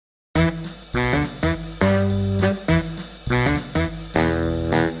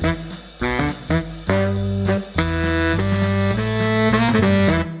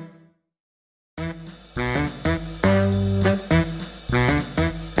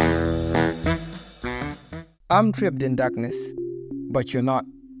I'm trapped in darkness, but you're not.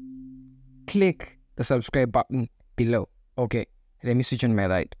 Click the subscribe button below. Okay, let me switch on my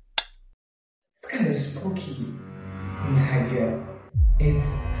light. It's kind of spooky inside here.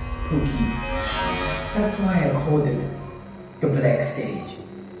 It's spooky. That's why I called it the Black Stage.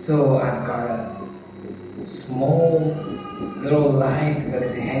 So I've got a small little light that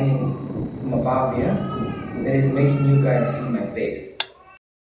is hanging from above here that is making you guys see my face.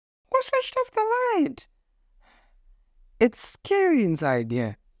 Who switched off the light? It's scary inside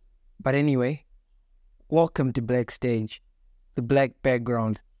here. But anyway, welcome to Black Stage. The black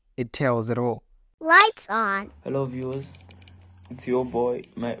background, it tells it all. Lights on. Hello viewers, it's your boy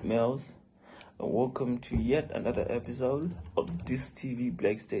Milz, and welcome to yet another episode of this TV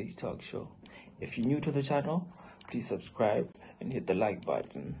Black Stage talk show. If you're new to the channel, please subscribe and hit the like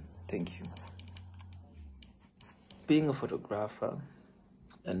button. Thank you. Being a photographer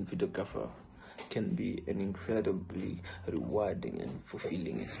and videographer can be an incredibly rewarding and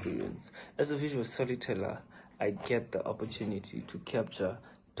fulfilling experience. As a visual storyteller, I get the opportunity to capture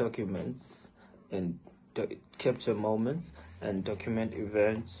documents and capture moments and document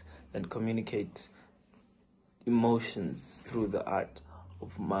events and communicate emotions through the art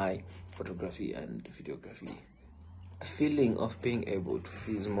of my photography and videography. The feeling of being able to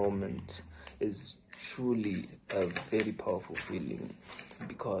freeze moment is truly a very powerful feeling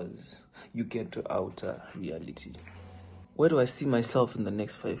because you get to outer reality. Where do I see myself in the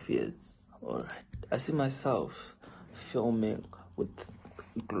next 5 years? Alright, I see myself filming with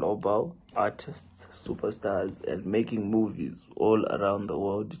global artists, superstars, and making movies all around the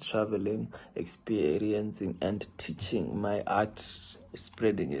world, traveling, experiencing, and teaching my art,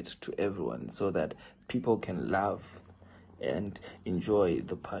 spreading it to everyone so that people can love and enjoy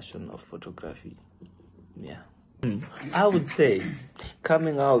the passion of photography. Yeah. I would say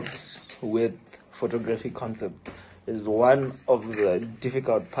coming out with photography concept is one of the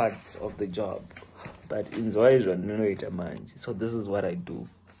difficult parts of the job, but enjoy it, man. So this is what I do.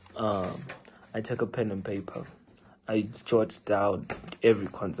 I take a pen and paper. I jot down every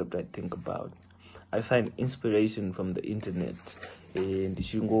concept I think about. I find inspiration from the internet. And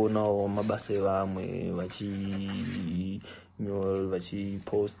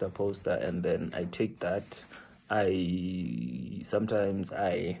poster, and then I take that. Sometimes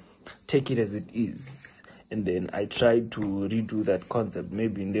I take it as it is, and then I try to redo that concept.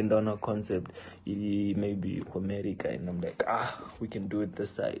 Maybe in the Dana concept, maybe America, and I'm like, we can do it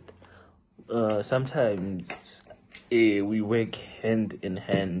this side. Sometimes we work hand in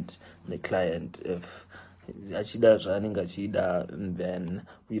hand with the client. If Achida's running Achida, and then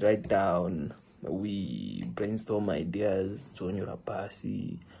we write down, we brainstorm ideas to your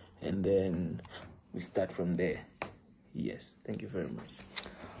pasi, and then we start from there. Yes, thank you very much.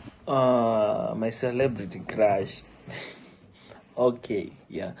 My celebrity crush. Okay,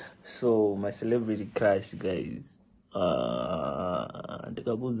 yeah. So my celebrity crush, guys.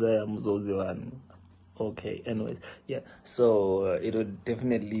 Okay, anyways, yeah. So it would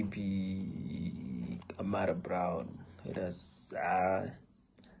definitely be Amara Brown. It has I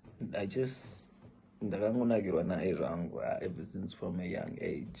just ever since from a young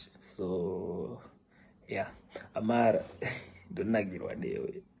age. So yeah, Amara,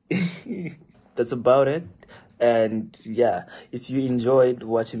 that's about it. And yeah, if you enjoyed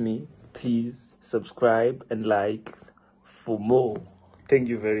watching me, please subscribe and like for more. Thank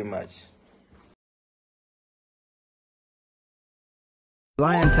you very much.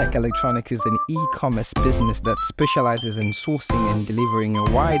 LionTech Electronics is an e-commerce business that specializes in sourcing and delivering a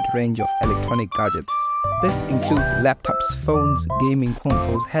wide range of electronic gadgets. This includes laptops, phones, gaming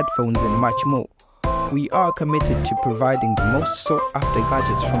consoles, headphones, and much more. We are committed to providing the most sought-after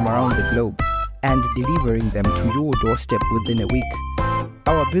gadgets from around the globe and delivering them to your doorstep within a week.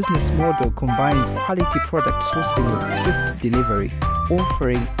 Our business model combines quality product sourcing with swift delivery,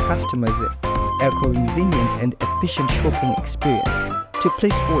 offering customers a convenient and efficient shopping experience. To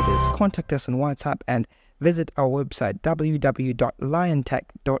place orders, contact us on WhatsApp and visit our website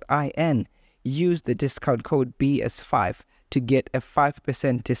www.liontech.in. Use the discount code BS5 to get a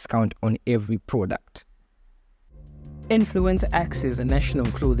 5% discount on every product. Influencer X is a national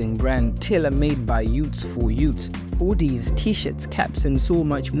clothing brand tailor-made by youths for youths. Hoodies, t-shirts, caps, and so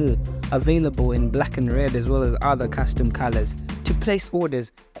much more. Available in black and red as well as other custom colors. To place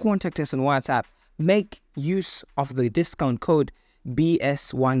orders, contact us on WhatsApp. Make use of the discount code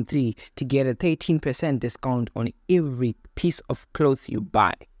BS13 to get a 13% discount on every piece of clothes you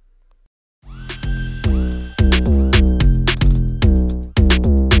buy.